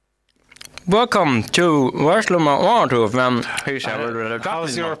Welcome to Westlamar Auto FM.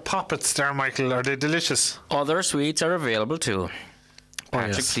 How's your poppets there, Michael? Are they delicious? Other sweets are available too.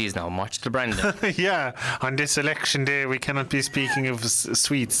 Patrick, yes. Please now, much to Brendan. Yeah, on this election day, we cannot be speaking of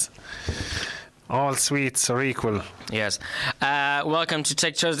sweets. All sweets are equal. Yes. Welcome to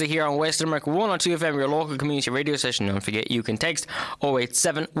Tech Thursday here on Western America 102 FM, your local community radio station. Don't forget, you can text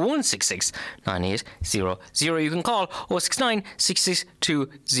 087 166 9800. You can call 069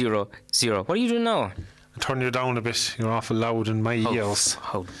 66200. What are you doing now? Turn you down a bit. You're awful loud in my ears.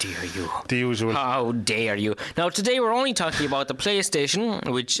 How dare you? The usual. How dare you? Now, today we're only talking about the PlayStation,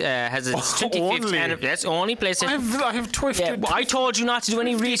 which has its 25th anniversary. That's only PlayStation. I have twisted. Yeah, well, I told you not to do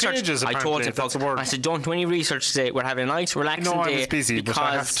any research. Pages, I told you, that's folks. I said, don't do any research today. We're having a nice, relaxing day. I was busy, but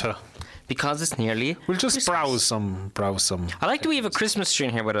I have to. Because it's nearly We'll just Christmas. browse some. I like that we have a Christmas tree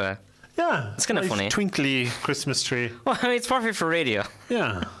in here, by the way. Yeah. It's kind of funny. Twinkly Christmas tree. Well, I mean, it's perfect for radio.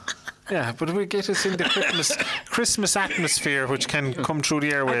 Yeah. Yeah, but we get us in the Christmas atmosphere, which can come through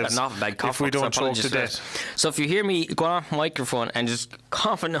the airwaves if we don't choke to death. So if you hear me go off microphone and just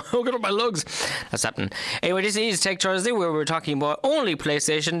cough and hooking up my lugs, that's happening. Anyway, this is Tech Thursday, where we're talking about only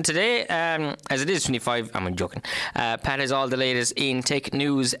PlayStation today, as it is 25. I'm joking. Pat has all the latest in tech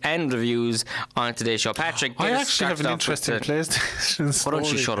news and reviews on today's show. Patrick, I actually have an interesting PlayStation story. Why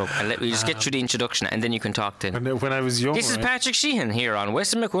don't you shut up and let me just get through the introduction, and then you can talk to him. When I was young, This is Patrick Sheehan here on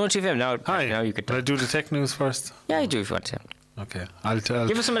Western Mac 102 FM. Hi. Now you could. Can I do the tech news first? Yeah, I do if you want to. Okay, I'll tell.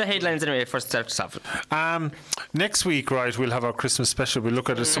 Give us some of the headlines anyway. First start to stop. Next week, right, we'll have our Christmas special. We'll look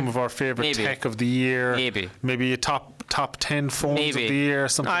at some of our favourite tech of the year. Maybe a top 10 phones of the year,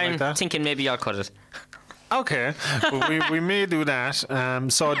 something like that. I'm thinking maybe I'll cut it. Okay, well, we may do that.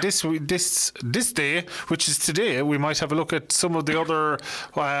 So this day, which is today, we might have a look at some of the other.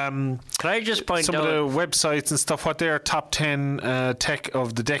 Can I just point some out of the websites and stuff? What their top 10 tech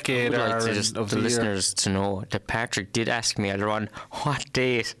of the decade I would are like to just of the the listeners to know that Patrick did ask me earlier on what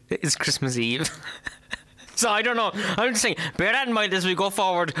date is Christmas Eve. So I don't know. I'm just saying, bear that in mind as we go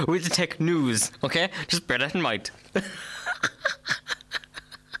forward with the tech news. Okay, just bear that in mind.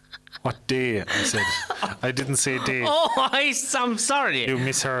 What day? I said. I didn't say day. Oh, I'm sorry. You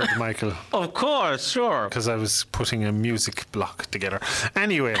misheard, Michael. Of course, sure. Because I was putting a music block together.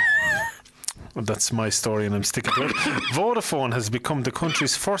 Anyway, that's my story and I'm sticking to it. Vodafone has become the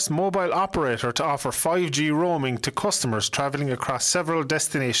country's first mobile operator to offer 5G roaming to customers travelling across several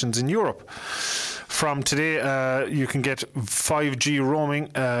destinations in Europe. From today, you can get 5G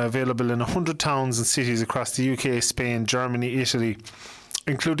roaming available in 100 towns and cities across the UK, Spain, Germany, Italy,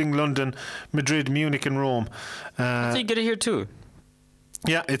 including London, Madrid, Munich and Rome. So you get it here too?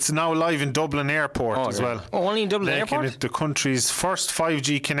 Yeah, it's now live in Dublin Airport as well. Oh, only in Dublin Airport? It the country's first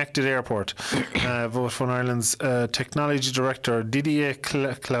 5G connected airport. Vodafone Ireland's technology director Didier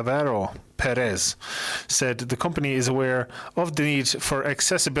Clavero Perez said the company is aware of the need for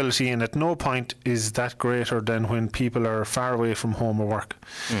accessibility and at no point is that greater than when people are far away from home or work.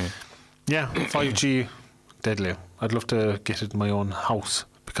 Yeah, 5G, deadly. I'd love to get it in my own house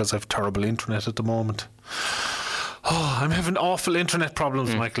because I've terrible internet at the moment. Oh, I'm having awful internet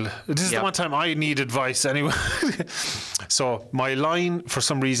problems, Michael. This is the one time I need advice anyway. So my line, for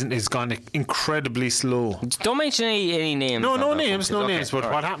some reason, is gone incredibly slow. Don't mention any names. No names.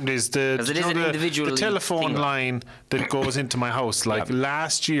 But what happened is the telephone line that goes into my house,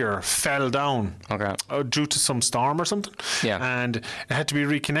 last year, fell down due to some storm or something. Yeah. And it had to be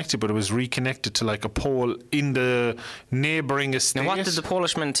reconnected, but it was reconnected to like a pole in the neighbouring estate. Now, what did the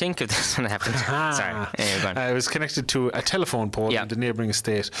Polishman think of this when it happened? Sorry. Anyway, it was connected to a telephone pole in the neighbouring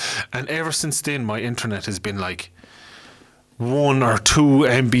estate, and ever since then my internet has been like 1 or 2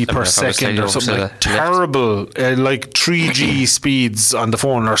 MB per second or something like terrible. Like 3G speeds on the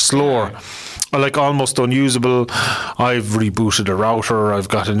phone are slower. Like almost unusable. I've rebooted a router, I've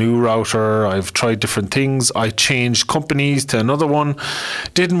got a new router, I've tried different things, I changed companies to another one,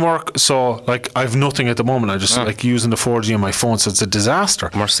 didn't work. So like I've nothing at the moment. I just like using the 4G on my phone, so it's a disaster.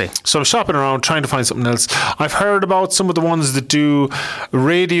 Mercy. So I'm shopping around trying to find something else. I've heard about some of the ones that do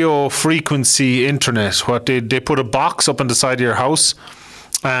radio frequency internet. What they put a box up on the side of your house,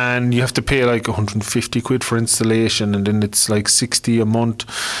 and you have to pay like 150 quid for installation, and then it's like 60 a month.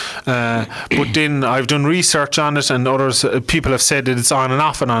 But then I've done research on it, and others people have said that it's on and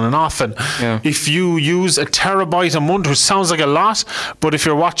off and on and off. And if you use a terabyte a month, which sounds like a lot, but if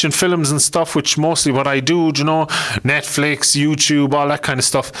you're watching films and stuff, which mostly what I do, Netflix, YouTube, all that kind of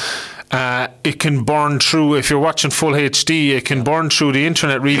stuff, it can burn through. If you're watching full HD, it can burn through the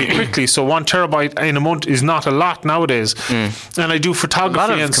internet really quickly. So 1 terabyte in a month is not a lot nowadays. And I do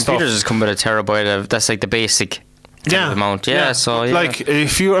photography and stuff. Computers come with a terabyte of, that's like the basic Yeah. amount. Yeah. So yeah. like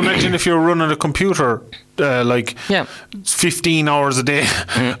if you imagine if you're running a computer. Like Yeah. 15 hours a day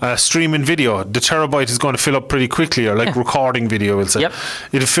streaming video, the terabyte is going to fill up pretty quickly, or like recording video, we'll say. Yep.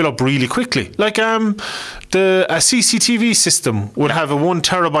 It'll fill up really quickly. Like a CCTV system would have a 1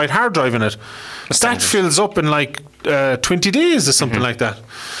 terabyte hard drive in it. That fills up in like 20 days or something like that.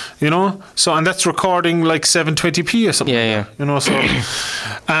 You know, so and that's recording like 720p or something. Yeah, like that, you know, so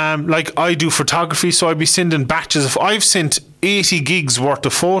like I do photography, so I'd be sending batches of. I've sent 80 gigs worth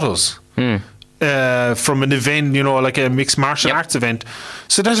of photos. From an event, you know, like a mixed martial arts event.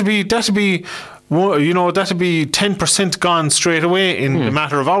 So that'd be 10% gone straight away in a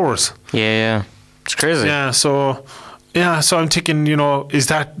matter of hours. Yeah. It's crazy. Yeah, so I'm thinking, you know, is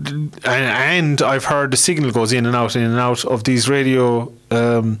that, and I've heard the signal goes in and out of these radio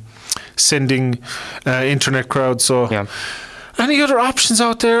sending internet crowds. So Yeah. any other options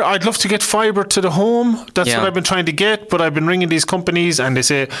out there? I'd love to get fibre to the home. That's what I've been trying to get, but I've been ringing these companies and they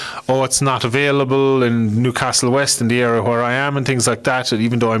say, oh, it's not available in Newcastle West, in the area where I am, and things like that,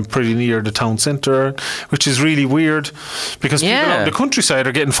 even though I'm pretty near the town centre, which is really weird because people out in the countryside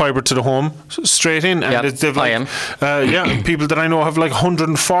are getting fibre to the home straight in. And they've like, people that I know have like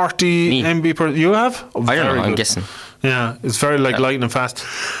 140 MB per... You have? I don't know, I'm guessing. Yeah, it's very like lightning fast.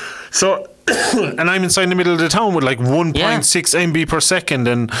 So... and I'm inside the middle of the town with like 1.6 MB per second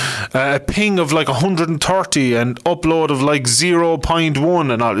and a ping of like 130 and upload of like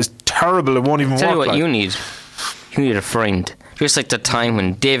 0.1 and all. It's terrible. It won't even work. Tell you what like. you need. You need a friend. Just like the time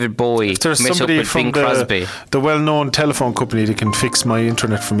when David Bowie If there's met up somebody with from Bing Crosby. the well-known telephone company that can fix my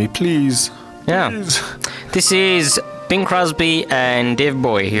internet for me, please. Yeah. Please. This is Bing Crosby and David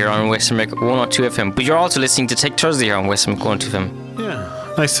Bowie here on Western America 102 FM. But you're also listening to Tech Thursday here on Western America 102 FM. Yeah.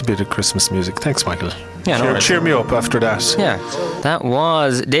 Nice bit of Christmas music. Thanks, Michael. Yeah, no worries. cheer me up after that. Yeah. That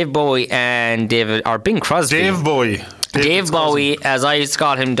was Dave Bowie and Bing Crosby. Dave Bowie. Dave Bowie, as I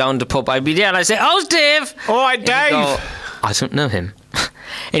got him down the pub, I'd be there and I'd say, "How's Dave?" Oh, I He'd Dave. go, I don't know him.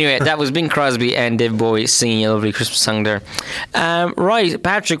 Anyway, that was Bing Crosby and Dave Bowie singing a lovely Christmas song there. Right,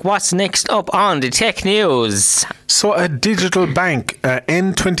 Patrick, what's next up on the tech news? So a digital bank,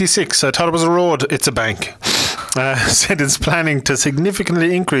 N26, I thought it was a road, it's a bank, said it's planning to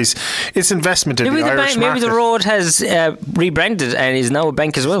significantly increase its investment in the Irish market. Maybe the road has rebranded and is now a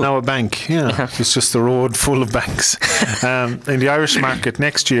bank as well. Now a bank, yeah. It's just a road full of banks in the Irish market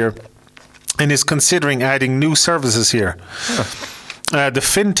next year, and is considering adding new services here. The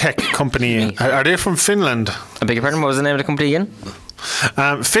FinTech company, are they from Finland? I beg your pardon, what was the name of the company again?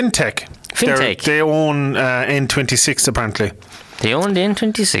 FinTech. FinTech. They own N26 apparently. They own the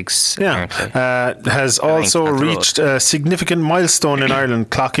N26. Yeah. Has also reached a significant milestone in Ireland,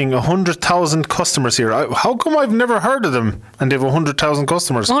 clocking 100,000 customers here. How come I've never heard of them and they have 100,000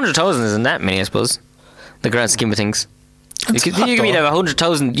 customers? 100,000 isn't that many, I suppose. The grand scheme of things. You could have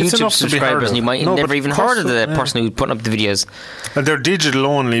 100,000 YouTube subscribers and you might never even heard of the person who's putting up the videos. And they're digital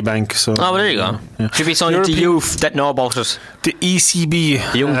only bank, so. Oh, well, there you go. Yeah. Should be something to youth that know about it. The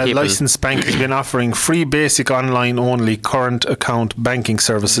ECB licensed bank has been offering free basic online only current account banking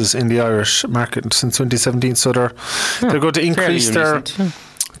services in the Irish market since 2017. So they're going to increase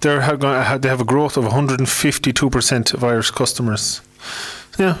they have a growth of 152% of Irish customers.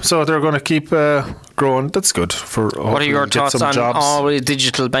 Yeah, so they're going to keep growing. That's good for. What are your thoughts on always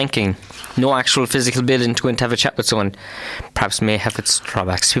digital banking? No actual physical billing to go and have a chat with someone. Perhaps may have its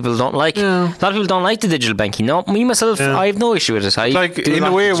drawbacks. People don't like. A lot of people don't like the digital banking. No, me myself, I have no issue with it. In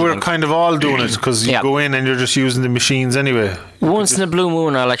a way, we're kind of all doing it because you go in and you're just using the machines anyway. Once in a blue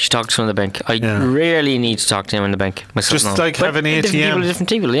moon, I'll actually talk to someone in the bank. I rarely need to talk to him in the bank myself. Just like having an ATM. Different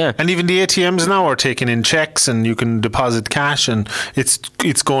people, yeah. And even the ATMs now are taking in checks, and you can deposit cash, and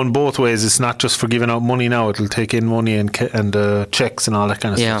it's going both ways. It's not just for giving out money now; it'll take in money and checks and all that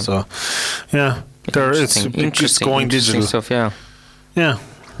kind of stuff. So, yeah, it's going digital stuff. Yeah, yeah,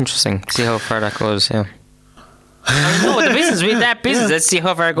 interesting. See how far that goes. Yeah. No, the business with that business. Let's see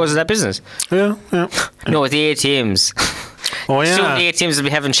how far it goes with that business. Yeah. No, with the ATMs. Oh yeah. Soon the ATMs will be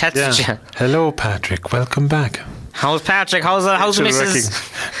having chats with you. Hello, Patrick. Welcome back. How's Patrick? How's the missus?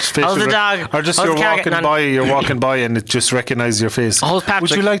 How's the dog? Or just you're walking by and it just recognises your face. How's Patrick?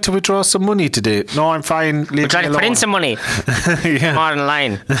 Would you like to withdraw some money today? No, I'm fine. We're trying to put in some money. Yeah. More in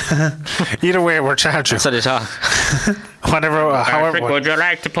line. Either way, we're charging. That's how they talk. Whatever. Patrick, would you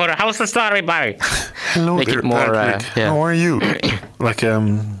like to put a house of story by? Hello, Make it more. How are you? Like, yeah,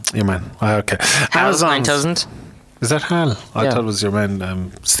 man. Okay. Amazon 9,000. Is that Hal? I Yeah. thought it was your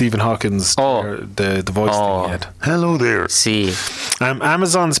man, Stephen Hawkins, the voice thing he had. Hello there. See.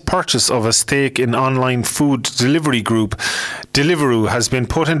 Amazon's purchase of a stake in online food delivery group Deliveroo has been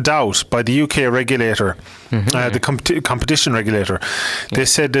put in doubt by the UK regulator, the competition regulator. They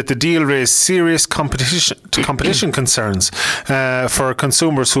said that the deal raised serious competition concerns for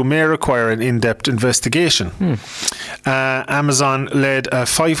consumers who may require an in-depth investigation. Amazon led a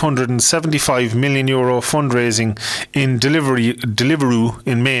 €575 million fundraising in Deliveroo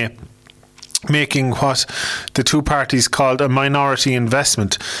in May, making what the two parties called a minority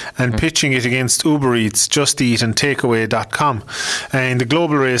investment and pitching it against Uber Eats, Just Eat and Takeaway.com in the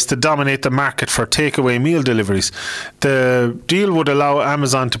global race to dominate the market for takeaway meal deliveries. The deal would allow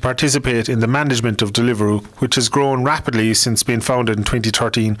Amazon to participate in the management of Deliveroo, which has grown rapidly since being founded in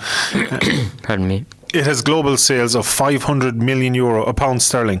 2013. Pardon me. It has global sales of £500 million, £1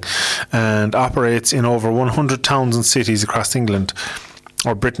 sterling, and operates in over 100 towns and cities across England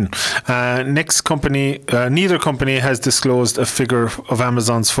or Britain. Neither company has disclosed a figure of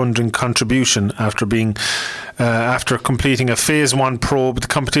Amazon's funding contribution after completing a phase 1 probe. The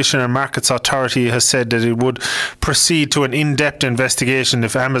Competition and Markets Authority has said that it would proceed to an in-depth investigation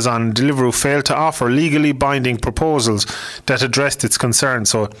if Amazon and Deliveroo failed to offer legally binding proposals that addressed its concerns.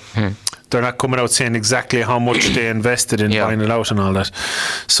 So they're not coming out saying exactly how much they invested in buying it out and all that.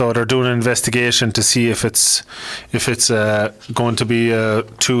 So they're doing an investigation to see if it's going to be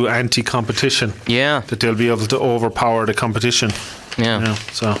too anti-competition. Yeah. That they'll be able to overpower the competition. Yeah.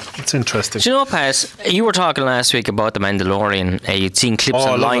 So it's interesting. Do you know, Pat, you were talking last week about The Mandalorian. You'd seen clips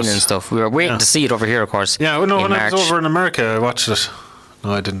online and stuff. We were waiting to see it over here, of course. Yeah, well, no, when March. I was over in America, I watched it.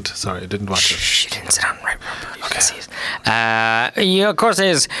 No, I didn't. Sorry, I didn't watch it. Shh, you didn't sit down right. Okay. See it. Of course,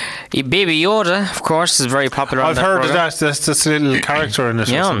 there's Baby Yoda. Of course, is very popular. I've heard of that. That's a little character in it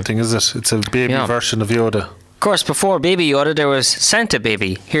or something, is it? It's a baby version of Yoda. Of course, before Baby Yoda, there was Santa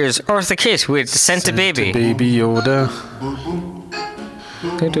Baby. Here's Eartha Kitt with Santa Baby. Baby Yoda.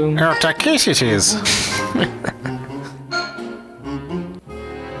 Eartha Kitt it is.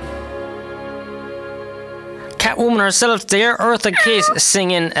 Catwoman herself there, Eartha Kitt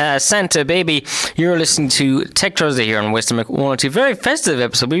singing Santa Baby. You're listening to Tech Thursday here on Western 102. Very festive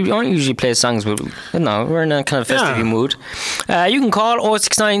episode. We don't usually play songs, but we're in a kind of festive mood. You can call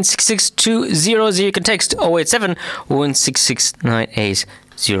 069 66200. You can text 087 166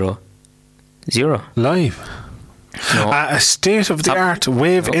 9800. Live. No. A state-of-the-art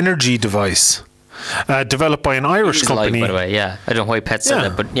wave energy device. Developed by an Irish company. Live, by the way, I don't know why Pet said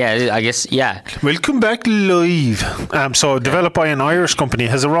that, but I guess, Welcome back live. Developed by an Irish company,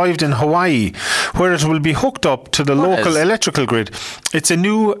 has arrived in Hawaii, where it will be hooked up to the local electrical grid. It's a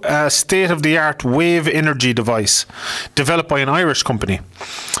new state-of-the-art wave energy device, developed by an Irish company.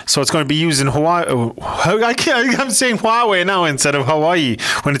 So it's going to be used in Hawaii. I'm saying Huawei now instead of Hawaii,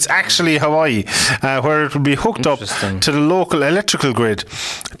 when it's actually Hawaii, where it will be hooked up to the local electrical grid.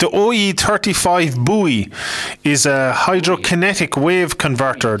 The OE35 buoy is a hydrokinetic wave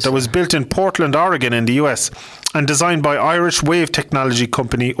converter that was built in Portland, Oregon in the US and designed by Irish wave technology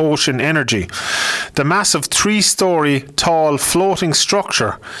company Ocean Energy. The massive 3-story tall floating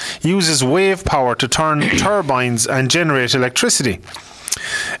structure uses wave power to turn turbines and generate electricity.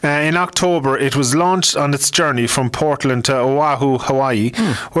 In October, it was launched on its journey from Portland to Oahu, Hawaii,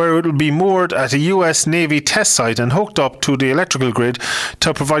 where it will be moored at a US Navy test site and hooked up to the electrical grid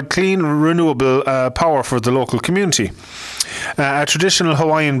to provide clean, renewable power for the local community. A traditional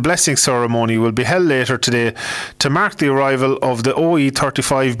Hawaiian blessing ceremony will be held later today to mark the arrival of the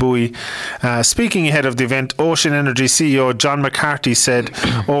OE35 buoy. Speaking ahead of the event, Ocean Energy CEO John McCarthy said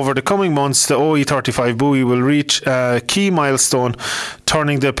over the coming months the OE35 buoy will reach a key milestone,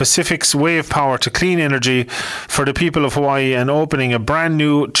 turning the Pacific's wave power to clean energy for the people of Hawaii and opening a brand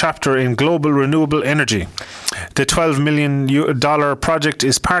new chapter in global renewable energy. The $12 million project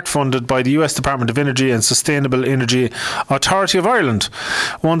is part funded by the US Department of Energy and Sustainable Energy Authority of Ireland.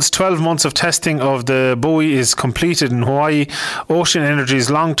 Once 12 months of testing of the buoy is completed in Hawaii, Ocean Energy's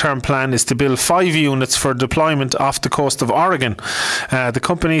long-term plan is to build 5 units for deployment off the coast of Oregon. The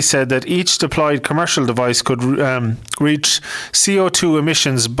company said that each deployed commercial device could reach CO2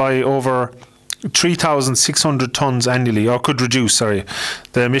 emissions by over 3,600 tons annually, or could reduce, the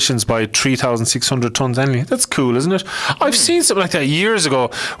emissions by 3,600 tons annually. That's cool, isn't it? I've seen something like that years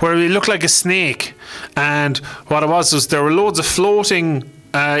ago where it looked like a snake, and what it was there were loads of floating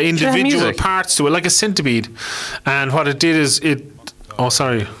individual parts to it, like a centipede. And what it did is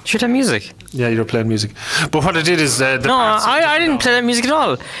Should have music. Yeah, you're playing music. But what it did is I didn't play that music at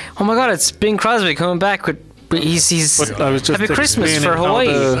all. Oh my God, it's Bing Crosby coming back with he's I was just Happy Christmas for Hawaii.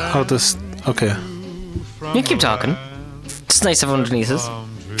 Okay. You keep talking. It's nice of underneath us.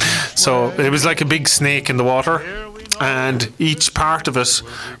 So it was like a big snake in the water, and each part of it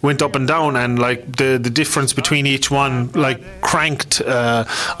went up and down, and like the difference between each one like cranked,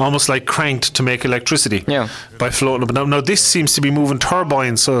 almost like cranked to make electricity. Yeah. By floating up and down. Now this seems to be moving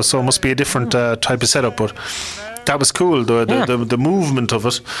turbines, so it must be a different type of setup, but. That was cool, the movement of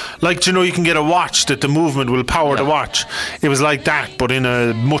it. Like, you know, you can get a watch that the movement will power the watch. It was like that, but in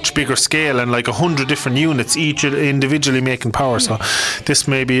a much bigger scale, and like 100 different units, each individually making power. So this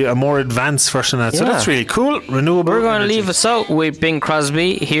may be a more advanced version of that. So that's really cool. Renewable. We're going to energy. leave us out with Bing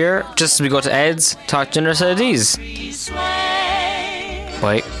Crosby here, just as we go to Ed's, talk to Nurse Eddie's. Wait.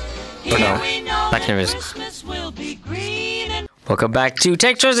 For now. Back in a minute. Welcome back to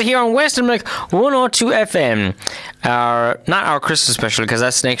Tech Thursday here on Western Milk 102 FM. Not our Christmas special, because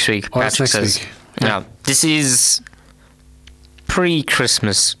that's next week. Oh, that's Patrick next says. week. No, this is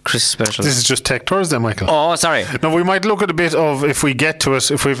pre-Christmas special. This is just Tech Thursday, Michael. Oh, sorry. Now we might look at a bit of, if we get to it,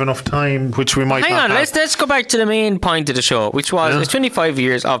 if we have enough time, which we might. Hang not on, have. let's go back to the main point of the show, which was it's 25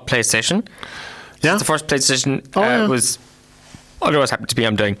 years of PlayStation. Yeah. The first PlayStation yeah. was. Otherwise happened to be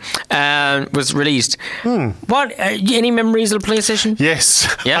I'm doing. Was released. What? Any memories of PlayStation? Yes,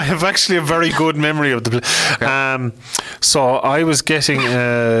 Yeah? I have actually a very good memory of the. So I was getting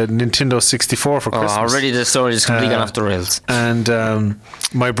a Nintendo 64 for Christmas. Already the story is completely gone off the rails. And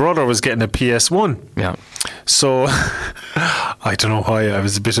my brother was getting a PS1. Yeah. So I don't know why I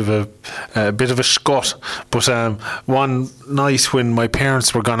was a bit of a scot, but one night when my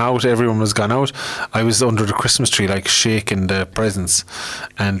parents were gone out, everyone was gone out, I was under the Christmas tree like shaking the presents,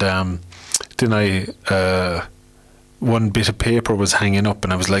 and then one bit of paper was hanging up,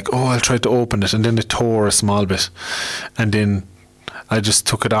 and I was like, oh, I'll try to open it, and then it tore a small bit, and then I just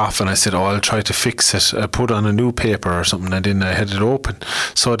took it off and I said, oh, I'll try to fix it. I put on a new paper or something, and then I had it open.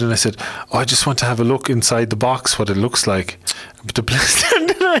 So then I said, oh, I just want to have a look inside the box, what it looks like. But the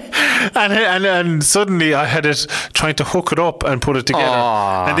and suddenly I had it trying to hook it up and put it together.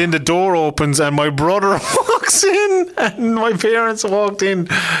 Aww. And then the door opens and my brother walks in, and my parents walked in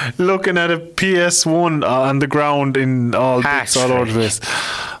looking at a PS1 on the ground in all bits all over the place.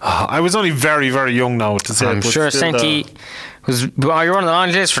 I was only very, very young now to say. I'm sure Senti was. Well, you're on the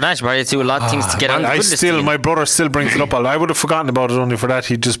long list for that. You probably had to do a lot of things to get on the good list again. My brother still brings it up. I would have forgotten about it only for that.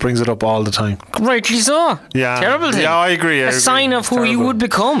 He just brings it up all the time. Rightly so. Yeah. Terrible thing. Yeah, I agree. A sign of who you would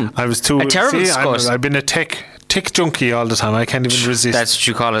become. I was too. A terrible scut. I've been a tech junkie all the time. I can't even resist. That's what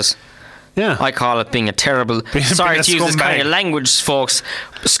you call it. Yeah. I call it being a terrible. Sorry a to use this kind scumbag. of language, folks.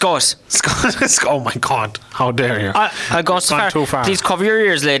 Scut. Oh my God! How dare you? I've gone so Too far. Please cover your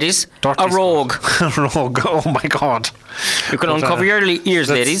ears, ladies. Dirty a rogue. A rogue. Oh my God! You can uncover your ears,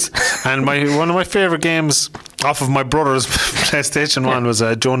 ladies. And one of my favourite games off of my brother's PlayStation 1 was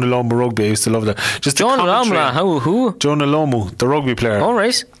Jonah Lomu Rugby. I used to love that. Just Jonah Lomu, who? Jonah Lomu, the rugby player. All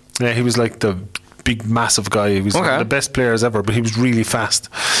right. Yeah, he was like the big, massive guy. He was one of the best players ever, but he was really fast.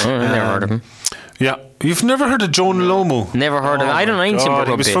 I never heard of him. Yeah, you've never heard of Jonah Lomu? Never heard of him. I don't know anything about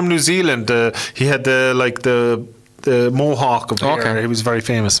He was rugby. from New Zealand. He had the mohawk of the hair. He was very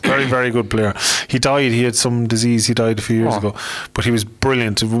famous. Very, very good player. He died. He had some disease. He died a few years ago. But he was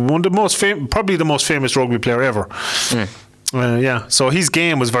brilliant. One of the most probably the most famous rugby player ever. Yeah, so his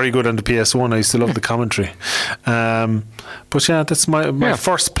game was very good on the PS1. I used to love the commentary. But yeah, that's my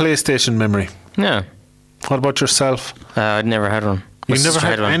first PlayStation memory. Yeah. What about yourself? I'd never had one. You never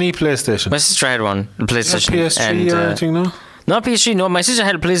had any PlayStation? My sister had one, a PlayStation. PS3 or anything, no? Not PS3, no. My sister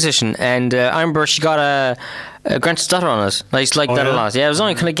had a PlayStation, and I remember she got a Grand Theft Auto on it. I used to like that a lot. Yeah, it was the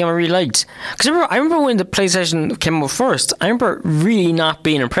only kind of game I really liked. Because I remember when the PlayStation came out first, I remember really not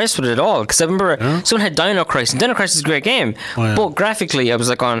being impressed with it at all. Because I remember someone had Dino Crisis, and Dino Crisis is a great game. But graphically, I was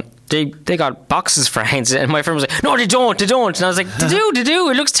like they got boxes for hands, and my friend was like, no, they don't. And I was like, they do.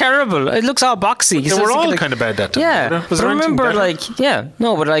 It looks terrible. It looks all boxy. They were all kind of bad that time. Yeah. Was I there remember better?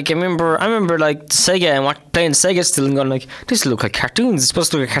 I remember like Sega and playing Sega still and going like, this look like cartoons. It's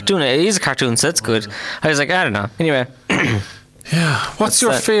supposed to look like a cartoon. It is a cartoon, so that's good. I was like, I don't know. Anyway. Yeah. What's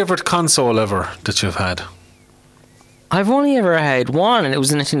your favourite console ever that you've had? I've only ever had one, and it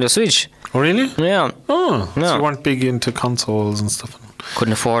was a Nintendo Switch. Oh, really? Yeah. Oh, No. so you weren't big into consoles and stuff?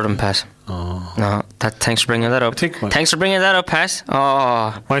 Couldn't afford them, Pat. Oh. No, thanks for bringing that up. Thanks for bringing that up, Pat.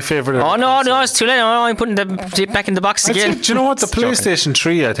 Oh. My favourite. Oh, no, it's too late. Oh, I'm putting it back in the box again. Do you know what? The PlayStation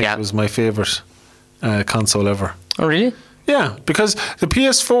 3, I think, was my favourite console ever. Oh, really? Yeah, because the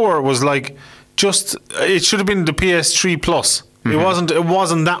PS4 was like it should have been the PS3 Plus. It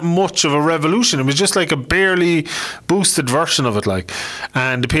wasn't that much of a revolution. It was just like a barely boosted version of it, like.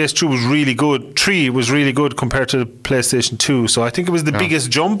 And the PS2 was really good. 3 was really good compared to the PlayStation 2. So I think it was the biggest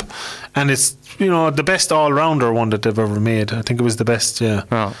jump, and it's the best all-rounder one that they've ever made. I think it was the best. Yeah.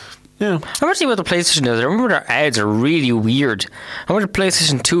 Oh. Yeah. I remember seeing what the PlayStation does. I remember their ads are really weird. I remember the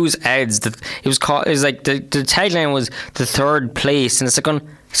PlayStation 2's ads that it was like the tagline was the third place, and it's like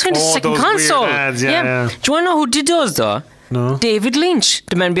it's the second those console. weird ads, yeah. Do you want to know who did those though? No. David Lynch,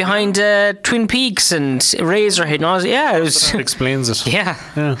 the man behind Twin Peaks and Razorhead and all that. Yeah, it was. That explains it.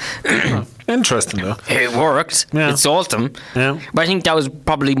 Yeah. Interesting though. It worked. Yeah. It sold them. Yeah. But I think that was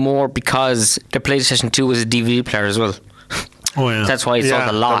probably more because the PlayStation 2 was a DVD player as well. Oh yeah. That's why it sold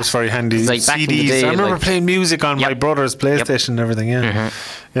a lot. That was very handy. It's like back CDs. in the day, I remember playing music on my brother's PlayStation and everything. Yeah.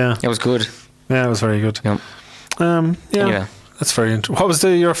 Yeah. It was good. Yeah, it was very good. Yep. Yeah. That's very interesting. What was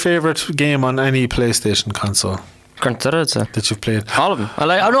your favourite game on any PlayStation console that you've played? All of them.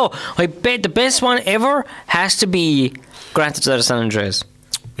 I bet the best one ever has to be Grand Theft Auto San Andreas.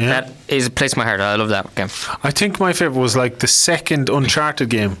 Yeah. That is a place in my heart. I love that game. I think my favourite was like the second Uncharted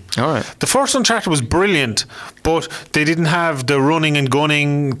game. All right. The first Uncharted was brilliant, but they didn't have the running and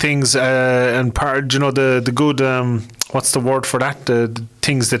gunning things and the good what's the word for that? The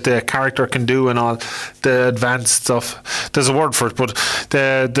things that the character can do and all the advanced stuff. There's a word for it, but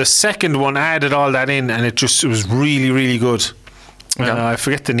the second one added all that in, and it was really, really good. I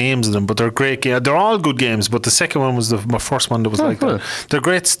forget the names of them, but they're great games. They're all good games, but the second one was my first one that was cool. that. They're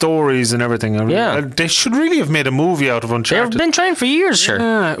great stories and everything. They should really have made a movie out of Uncharted. They've been trying for years, sure.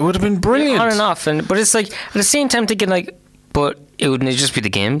 Yeah, it would have been brilliant. On and off, but it's like at the same time thinking like, but it wouldn't just be the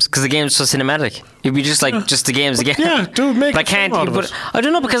games because the game's so cinematic. It'd be just like just the games again. Yeah, dude, make. But I can't. But I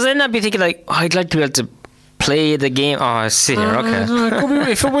don't know because then I'd be thinking like, I'd like to be able to play the game. Oh, I see here.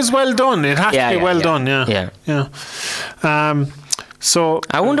 Okay. If it was well done, it has to be well done. Yeah. So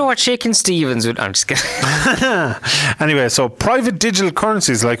I wonder what Shakin' Stevens would. I'm just kidding. Anyway, so private digital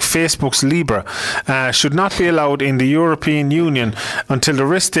currencies like Facebook's Libra should not be allowed in the European Union until the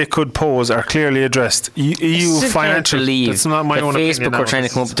risks they could pose are clearly addressed. EU financial. That's not my own opinion. Facebook are trying to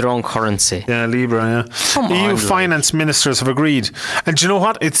come up with their own currency. Yeah, Libra. Yeah. EU finance ministers have agreed, and do you know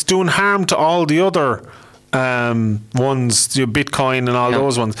what? It's doing harm to all the other ones, Bitcoin and all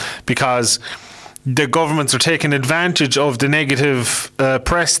those ones, because the governments are taking advantage of the negative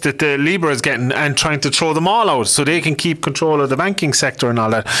press that the Libra is getting and trying to throw them all out so they can keep control of the banking sector and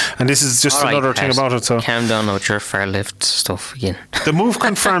all that. And this is just another thing about it. So calm down with your far left stuff again. The move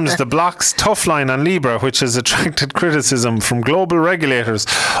confirms the bloc's tough line on Libra, which has attracted criticism from global regulators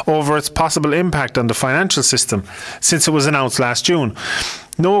over its possible impact on the financial system since it was announced last June.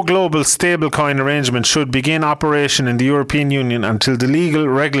 No global stablecoin arrangement should begin operation in the European Union until the legal,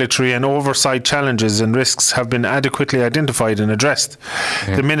 regulatory and oversight challenges and risks have been adequately identified and addressed,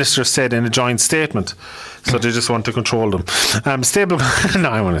 the minister said in a joint statement. So they just want to control them. Stable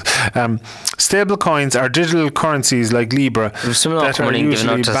coins are digital currencies like Libra that are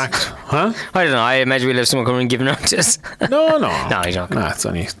usually backed. Huh? I don't know. I imagine we'll have someone coming and giving out to us. No. No, I don't. Nah, it's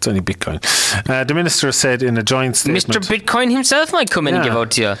only Bitcoin. The minister said in a joint statement. Mr. Bitcoin himself might come in and give out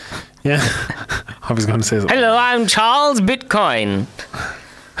to you. Yeah. I was going to say something. Hello, I'm Charles Bitcoin.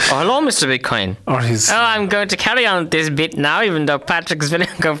 Oh, hello, Mr. Bitcoin. I'm going to carry on this bit now, even though Patrick's very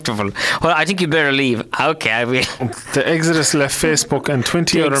uncomfortable. Well, I think you better leave. Okay, I will. The Exodus left Facebook and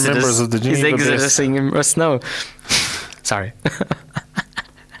 20 other members of the Geneva He's Exodusing us now. Sorry.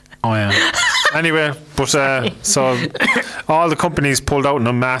 Oh, yeah. Anyway, but so all the companies pulled out, and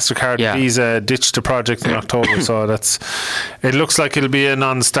MasterCard, Visa ditched the project in October. So it looks like it'll be a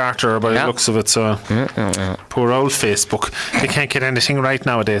non-starter by the looks of it. So poor old Facebook, they can't get anything right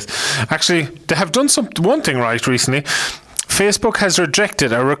nowadays. Actually, they have done one thing right recently. Facebook has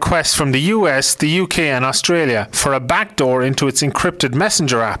rejected a request from the US, the UK and Australia for a backdoor into its encrypted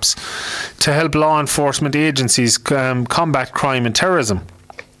messenger apps to help law enforcement agencies combat crime and terrorism.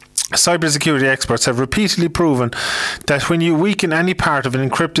 Cybersecurity experts have repeatedly proven that when you weaken any part of an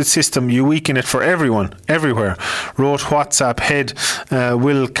encrypted system, you weaken it for everyone, everywhere, wrote WhatsApp head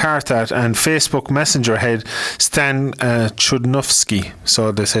Will Kartat and Facebook Messenger head Stan Chudnovsky.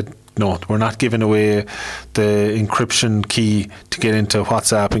 So they said, no, we're not giving away the encryption key to get into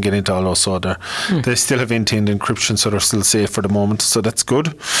WhatsApp and get into all those. So they still have end-to-end encryption, so they're still safe for the moment. So that's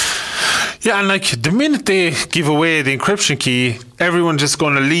good. Yeah, and like the minute they give away the encryption key, everyone's just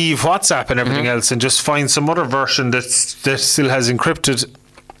going to leave WhatsApp and everything else and just find some other version that still has encrypted.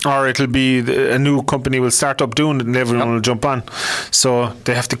 Or it'll be a new company will start up doing it and everyone will jump on. So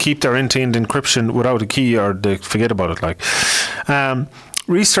they have to keep their end-to-end encryption without a key or they forget about it.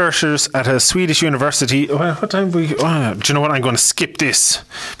 researchers at a Swedish university. Well, what time we? Oh, do you know what? I'm going to skip this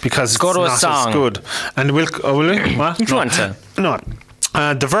because go it's to a not song. as good. And will we? What? If you want to. No.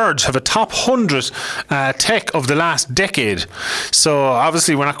 The Verge have a top 100 tech of the last decade. So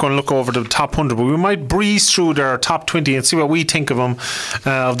obviously we're not going to look over the top 100, but we might breeze through their top 20 and see what we think of them,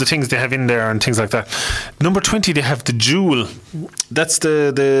 of the things they have in there and things like that. Number 20, they have the Juul. That's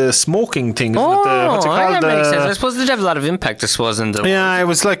the smoking thing. Isn't it? What's it called? That makes sense. I suppose they have a lot of impact, I suppose, in the... Yeah, it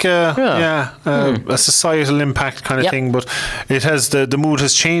was like a societal impact kind of thing, but it has the mood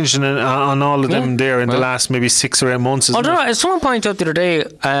has changed on all of them there in the last maybe 6 or 8 months. Although someone pointed out the other day,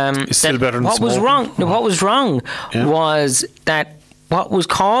 it's still better than what was smoking. what was wrong was that what was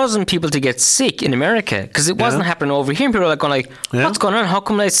causing people to get sick in America, because it wasn't happening over here, and people were like going like, what's going on? How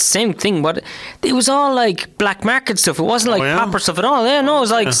come it's the same thing? But it was all like black market stuff. It wasn't like proper stuff at all. No, it was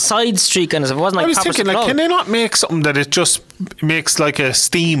like side streak kind of stuff. It wasn't like I was proper thinking, stuff at all. can they not make something that it just makes like a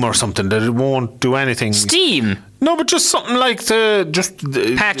steam or something that it won't do anything? Steam? No, but just something like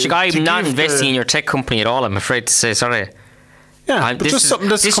Patrick, I'm not investing in your tech company at all, I'm afraid to say, sorry. Yeah, but just something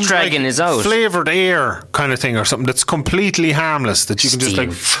that's dragon is out. Flavoured air kind of thing, or something that's completely harmless that you can just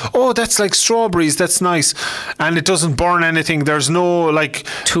like, oh, that's like strawberries, that's nice, and it doesn't burn anything. There's no like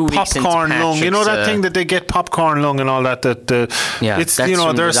popcorn lung, you know that thing that they get popcorn lung and all that. It's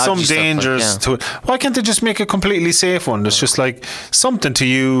there's some dangers to it. Why can't they just make a completely safe one? It's just like something to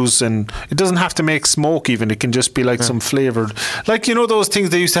use, and it doesn't have to make smoke. Even it can just be like some flavoured, like those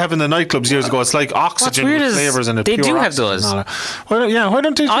things they used to have in the nightclubs years ago. It's like oxygen with flavours in it. They do have those. Why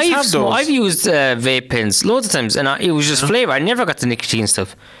don't they just have those? I've used vape pens loads of times, and it was just flavour. I never got the nicotine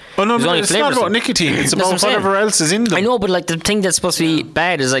stuff. Oh no, it's not about nicotine. It's about whatever else is in them. I know, but like the thing that's supposed to be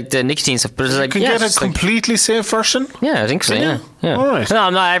bad is like the nicotine stuff. But it's like you can get a completely safe version. Yeah, I think so. Yeah. All right. No,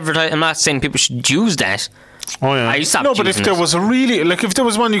 I'm not saying people should use that. Oh yeah. No, but if there was if there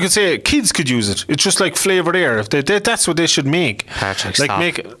was one, you could say kids could use it. It's just like flavoured air. If that's what they should make. Patrick,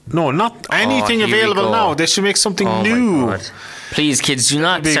 like stop. not anything available now. They should make something new. My God. Please, kids, do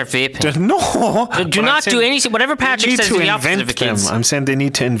not start vaping. No. Do not do anything. Whatever Patrick says is the opposite of a kids. I'm saying they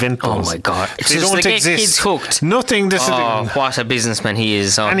need to invent those. Oh my God. They don't exist. Get kids hooked. Nothing. What a businessman he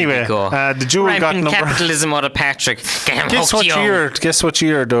is. Anyway, the Juul got number... capitalism out of Patrick. Get him hooked, Guess what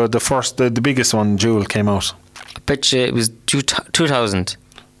year the biggest one, Juul, came out? I bet you it was 2000.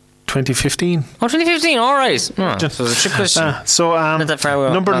 2015. Oh, 2015, all right. So it was a trick question. Not that far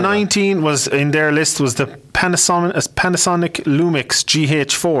away. Number 19 was in their list was the Panasonic Lumix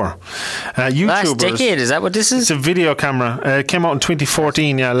GH4. YouTubers. Last decade, is that what this is? It's a video camera. It came out in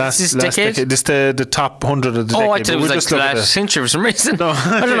 2014. Yeah, last decade. This is the top 100 of the decade. I thought it was like the last century for some reason. No.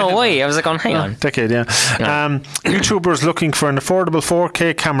 I don't know why. I was like, hang on. Decade, yeah. YouTubers looking for an affordable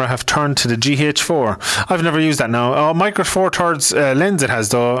 4K camera have turned to the GH4. I've never used that now. Micro Four Thirds lens it has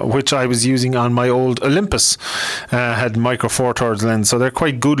though, which I was using on my old Olympus. Had Micro Four Thirds lens, so they're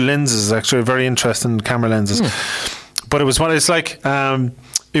quite good lenses. Actually, very interesting camera lenses. But it was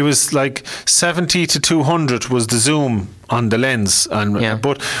it was like 70 to 200 was the zoom on the lens,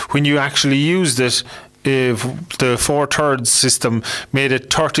 but when you actually used it, if the 4/3 system made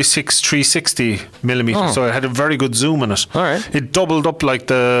it 36 360 millimeters, so it had a very good zoom in it. All right. It doubled up like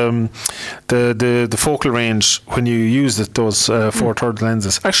the focal range when you used it, those 4/3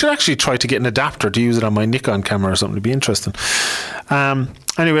 lenses. I should actually try to get an adapter to use it on my Nikon camera or something. It'd be interesting.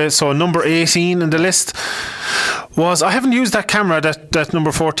 Anyway, so number 18 in the list was, I haven't used that camera, that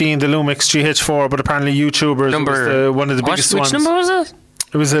number 14, the Lumix GH4, but apparently YouTubers was one of the biggest ones. Which number was it?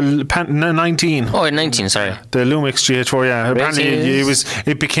 It was a 19. Oh, 19, sorry. The Lumix GH4, yeah. Apparently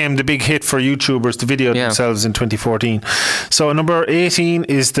it became the big hit for YouTubers to video themselves in 2014. So number 18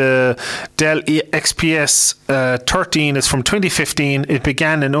 is the Dell XPS 13. It's from 2015. It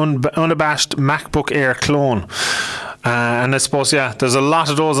began an unabashed MacBook Air clone. And I suppose, there's a lot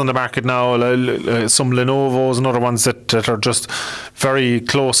of those on the market now. Some Lenovo's and other ones that are just very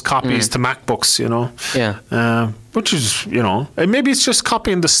close copies to MacBooks, Yeah. Which is, maybe it's just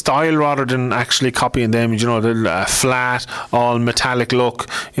copying the style rather than actually copying them, the flat, all metallic look,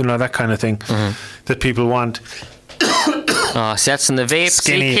 that kind of thing that people want. See, that's in the vape.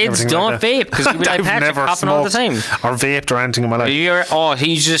 Skinny, kids don't vape because we like Patrick coughing all the time. Or vaped or anything in my life.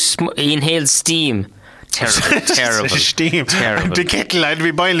 He inhaled steam. Terrible. Steam. Terrible. The kettle, I'd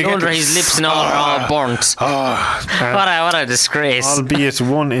be boiling it. Under his lips and all burnt. What a disgrace. Albeit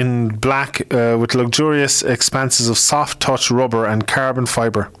one in black with luxurious expanses of soft touch rubber and carbon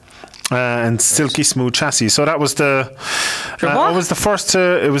fibre. And silky smooth chassis. So that was it was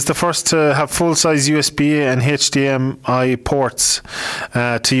the first to have full size USB and HDMI ports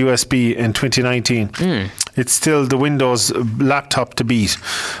to USB in 2019. it's still the Windows laptop to beat.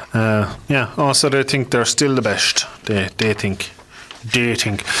 So they think they're still the best. They think.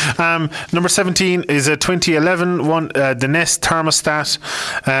 Dating. Number 17 is a 2011 one, the Nest thermostat.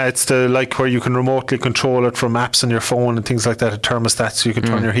 It's the where you can remotely control it from apps on your phone and things like that. A thermostat, so you can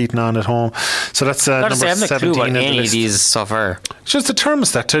turn your heating on at home. So that's number 17 on the any list. of these stuff are. It's just a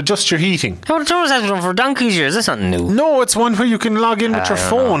thermostat to adjust your heating. How the thermostat's been for donkey's years? That's something new. No, it's one where you can log in with your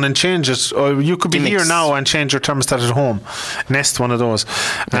phone and change it. Or you could be here now and change your thermostat at home. Nest, one of those.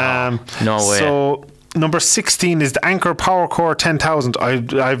 No way. So. Number 16 is the Anker PowerCore 10,000.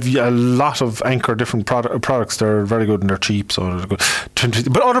 I've a lot of Anker different products. They're very good and they're cheap, so they're good.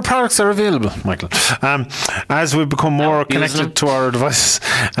 But other products are available, Michael. As we become more connected to our devices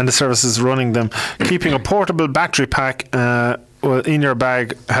and the services running them, keeping a portable battery pack in your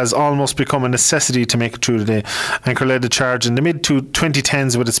bag has almost become a necessity to make it through the day. Anker led the charge in the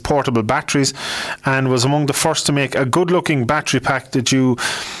mid-2010s with its portable batteries and was among the first to make a good-looking battery pack that you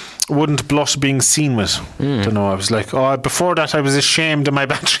wouldn't blush being seen with. Don't know. I was like, before that I was ashamed of my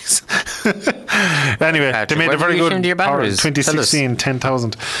batteries. Anyway, Patrick, they made a very good power in 2016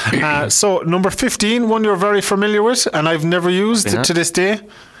 10,000. So number 15, one you're very familiar with and I've never used to this day.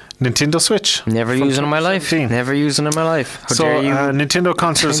 Nintendo Switch. Never using in my life. Never using in my life. So Nintendo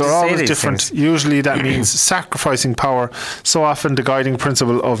consoles are always different. Usually that means sacrificing power. So often the guiding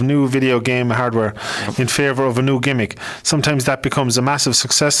principle of new video game hardware in favour of a new gimmick. Sometimes that becomes a massive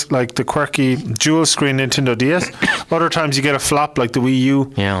success, like the quirky dual screen Nintendo DS. Other times you get a flop like the Wii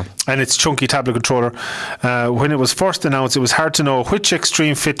U and its chunky tablet controller. When it was first announced, it was hard to know which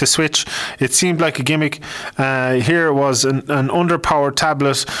extreme fit the Switch. It seemed like a gimmick. Here was an underpowered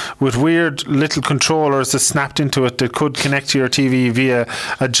tablet with weird little controllers that snapped into it that could connect to your TV via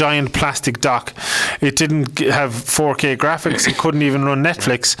a giant plastic dock. It didn't have 4K graphics. It couldn't even run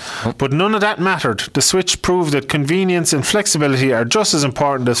Netflix. But none of that mattered. The Switch proved that convenience and flexibility are just as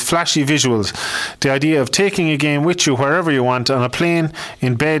important as flashy visuals. The idea of taking a game with you wherever you want, on a plane,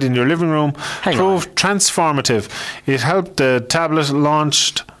 in bed, in your living room, proved transformative. It helped the tablet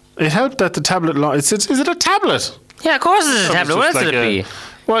launched. It helped that the tablet launched. Is it a tablet? Yeah, of course it's a tablet. What else would it be?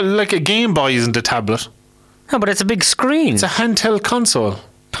 Well, like a Game Boy isn't a tablet. No, but it's a big screen. It's a handheld console.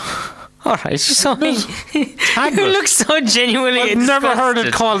 All right, you look so genuinely I've disgusted. never heard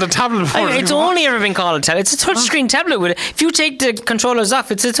it called a tablet before. It's only ever been called a tablet. It's a touchscreen tablet. If you take the controllers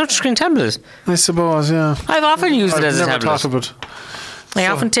off, it's a touchscreen tablet. I suppose, yeah. I've often used it as a tablet. Never thought of it. I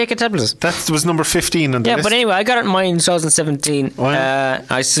often take a tablet. That was number 15 on the list. But anyway, I got it in mine in 2017.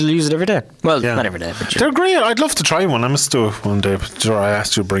 I still use it every day. Well, not every day, but they're great. I'd love to try one. I must do it one day. But I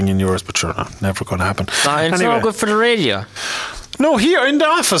asked you to bring in yours, but sure, never going to happen. It's not good for the radio. No, here in the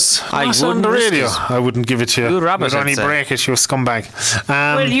office. Not on the radio. I wouldn't give it to you. Good rabbit, I'd only break it, you scumbag.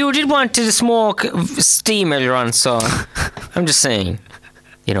 Well, you did want to smoke steam earlier on, so I'm just saying.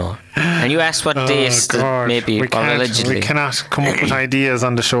 You know, and you asked what days maybe or allegedly. We cannot come up with ideas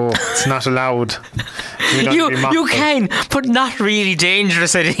on the show. It's not allowed. You can, but not really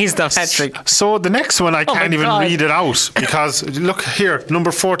dangerous ideas, though, Patrick. So the next one I can't even read it out because look here,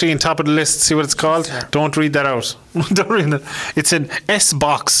 number 14, top of the list. See what it's called? Don't read that out. Don't read it. It's an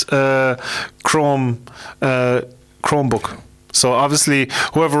S-Box Chromebook. So obviously,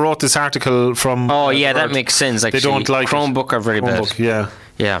 whoever wrote this article from that makes sense. Actually, they don't like Chromebook are very bad.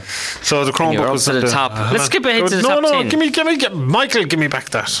 Yeah. So the Chromebook was to the top. Let's skip ahead to the top 10. Give me, Michael, give me back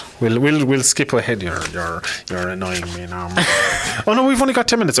that. We'll skip ahead. You're annoying me now. Oh no, we've only got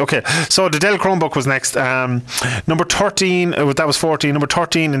 10 minutes. Okay. So the Dell Chromebook was next. Number 13. That was 14. Number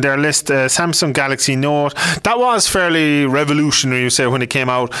 13 in their list. Samsung Galaxy Note. That was fairly revolutionary. You say when it came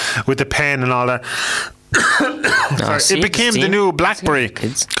out with the pen and all that. It became the new BlackBerry.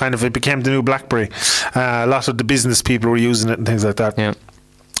 It became the new BlackBerry. A lot of the business people were using it and things like that. Yeah.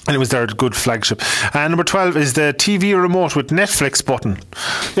 And it was their good flagship. Number 12 is the TV remote with Netflix button.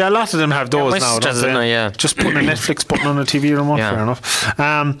 Yeah, a lot of them have those now, don't they? Just putting a Netflix button on a TV remote, fair enough.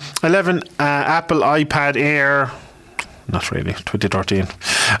 11, Apple iPad Air. Not really, 2013.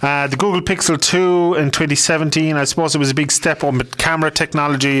 The Google Pixel 2 in 2017. I suppose it was a big step up with camera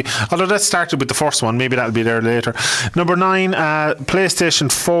technology, although that started with the first one. Maybe that'll be there later. Number 9,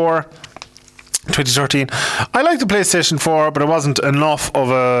 PlayStation 4. 2013. I like the PlayStation 4, but it wasn't enough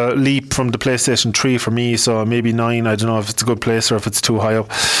of a leap from the PlayStation 3 for me, so maybe 9. I don't know if it's a good place or if it's too high up.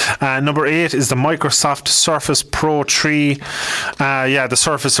 Number 8 is the Microsoft Surface Pro 3. The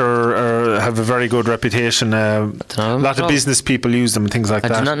Surface have a very good reputation. A lot of business people use them and things like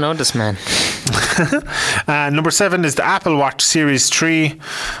that. I do not know this man. Number 7 is the Apple Watch Series 3.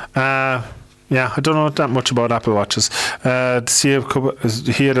 Yeah, I don't know that much about Apple Watches. He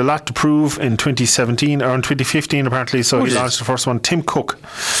had a lot to prove in 2017 or in 2015 apparently, so he launched the first one. Tim Cook.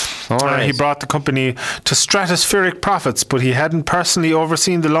 He brought the company to stratospheric profits, but he hadn't personally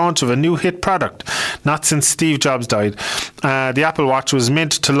overseen the launch of a new hit product, not since Steve Jobs died. The Apple Watch was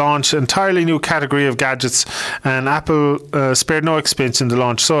meant to launch an entirely new category of gadgets, and Apple spared no expense in the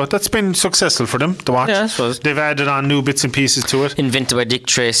launch. So that's been successful for them, the watch. Yeah, I suppose. They've added on new bits and pieces to it. Invented by Dick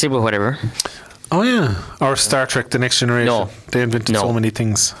Tracy, but whatever. Oh yeah, or Star Trek: The Next Generation. No. They invented so many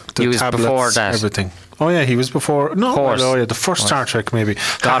things. The He was tablets, before that. everything. Oh yeah, he was before. No, Course. oh yeah, the first Star Trek maybe.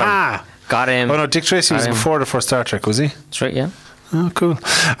 Got him. Ha-ha. Got him. Oh no, Dick Tracy was before the first Star Trek, was he? That's right, yeah. Oh, cool.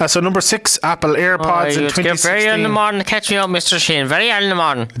 So number 6, Apple AirPods in 2016. Very early in the morning, catch me up, Mr. Sheen. Very early in the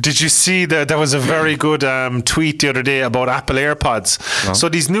morning. Did you see that? There was a very good tweet the other day about Apple AirPods. No. So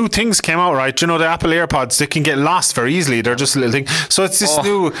these new things came out, right? You know, the Apple AirPods, they can get lost very easily. They're just a little thing. So it's this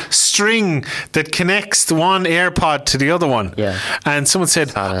new string that connects one AirPod to the other one. Yeah. And someone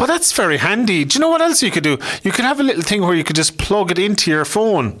said, oh, that's very handy. Do you know what else you could do? You could have a little thing where you could just plug it into your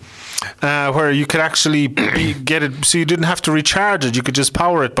phone. Where you could actually get it, so you didn't have to recharge it. You could just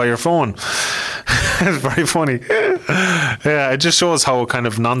power it by your phone. It's very funny. Yeah, it just shows how kind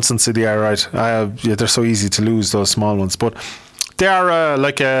of nonsense they are, right? They're so easy to lose, those small ones. But they are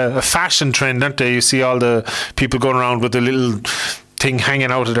like a fashion trend, aren't they? You see all the people going around with the little thing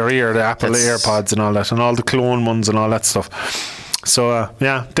hanging out of their ear, the Apple AirPods and all that, and all the clone ones and all that stuff. So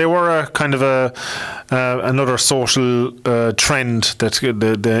yeah, they were kind of another social trend, that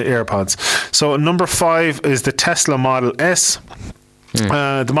the AirPods. So number 5 is the Tesla Model S,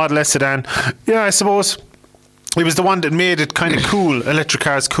 the Model S sedan. Yeah, I suppose it was the one that made it kind of cool. Electric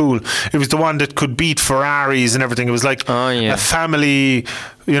cars cool. It was the one that could beat Ferraris and everything. It was like a family,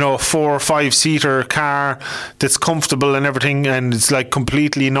 4 or 5 seater car that's comfortable and everything, and it's like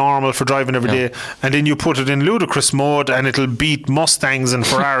completely normal for driving every day. And then you put it in ludicrous mode and it'll beat Mustangs and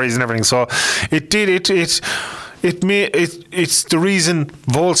Ferraris and everything. So it's the reason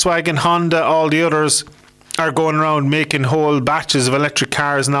Volkswagen, Honda, all the others are going around making whole batches of electric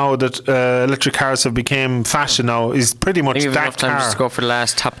cars now, that electric cars have become fashion now, is pretty much that car. Time just to go for the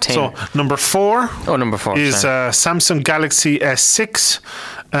last top 10. So number 4 is Samsung Galaxy S6.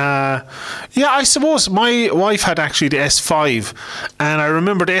 I suppose my wife had actually the S5, and I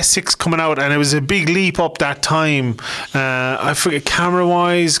remember the S6 coming out, and it was a big leap up that time. I forget, camera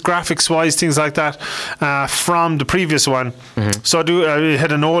wise, graphics wise, things like that, from the previous one. So it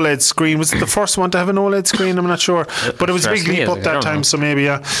had an OLED screen. Was it the first one to have an OLED screen? I'm not sure, but it was a big leap up that time. So maybe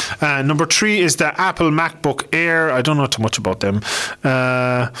number 3 is the Apple MacBook Air. I don't know too much about them.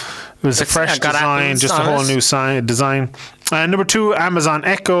 It was a fresh design, just a whole new design. Number 2, Amazon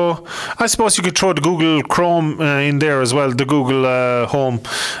Echo. I suppose you could throw the Google Chrome in there as well, the Google Home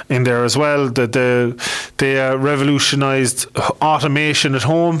in there as well. They revolutionized automation at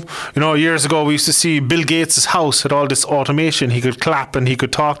home. Years ago we used to see Bill Gates' house had all this automation. He could clap and he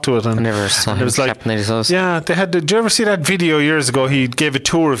could talk to it. And I never saw him clapping at his house. Yeah, they had. Did you ever see that video years ago? He gave a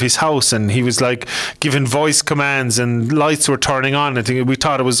tour of his house and he was like giving voice commands and lights were turning on. I think we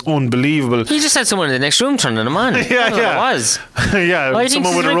thought it was unbelievable. He just had someone in the next room turning them on. Yeah. It was. Yeah,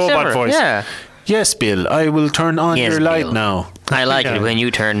 someone with a robot voice. Yeah. Yes, Bill, I will turn on your light now. I like it when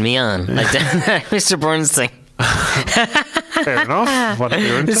you turn me on. Like that. Mr. Burns thing. Fair enough.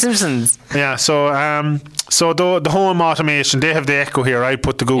 The Simpsons. Yeah, so the home automation, they have the Echo here. I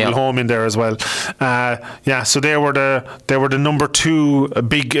put the Google Home in there as well. So they were the number 2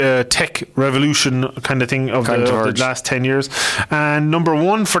 big tech revolution kind of thing of the last 10 years. And number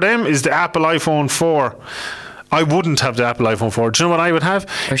 1 for them is the Apple iPhone 4. I wouldn't have the Apple iPhone 4. Do you know what I would have?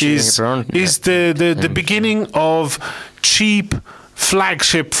 Is the beginning of cheap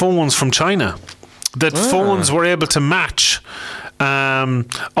flagship phones from China. That phones were able to match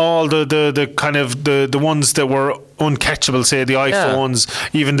all the kind of the ones that were uncatchable, say the iPhones,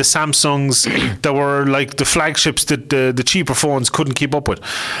 even the Samsungs that were like the flagships that the cheaper phones couldn't keep up with.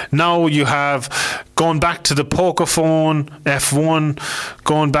 Now you have going back to the Pocophone F1,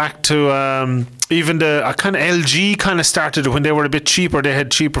 going back to even the kind of LG kind of started when they were a bit cheaper. They had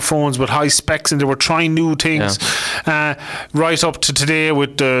cheaper phones with high specs and they were trying new things. Right up to today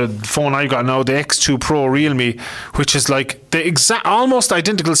with the phone I got now, the X2 Pro Realme, which is like the exact, almost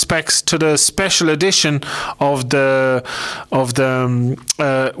identical specs to the special edition of the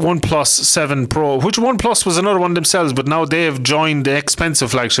OnePlus 7 Pro, which OnePlus was another one themselves, but now they have joined the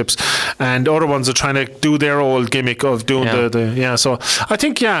expensive flagships, and other ones are trying to do their old gimmick of doing so I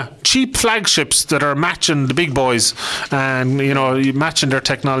think cheap flagships that are matching the big boys, and matching their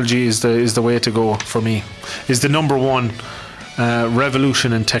technology is the way to go for me. Is the number 1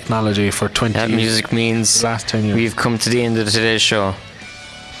 revolution in technology for 20 That music means last 10 years. we've come to the end of today's show.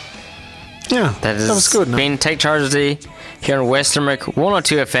 Yeah, that was good. No? Been Tech Thursday here on West Limerick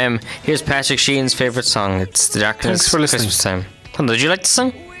 102 FM. Here's Patrick Sheehan's favourite song. It's The Darkness. Thanks for listening. Christmas Time. Did you like the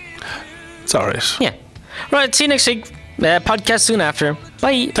song? It's alright. Yeah. Right, see you next week. Podcast soon after.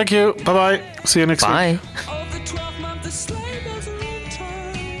 Bye. Thank you. Bye bye. See you next week. Bye. Of the 12 month the slave is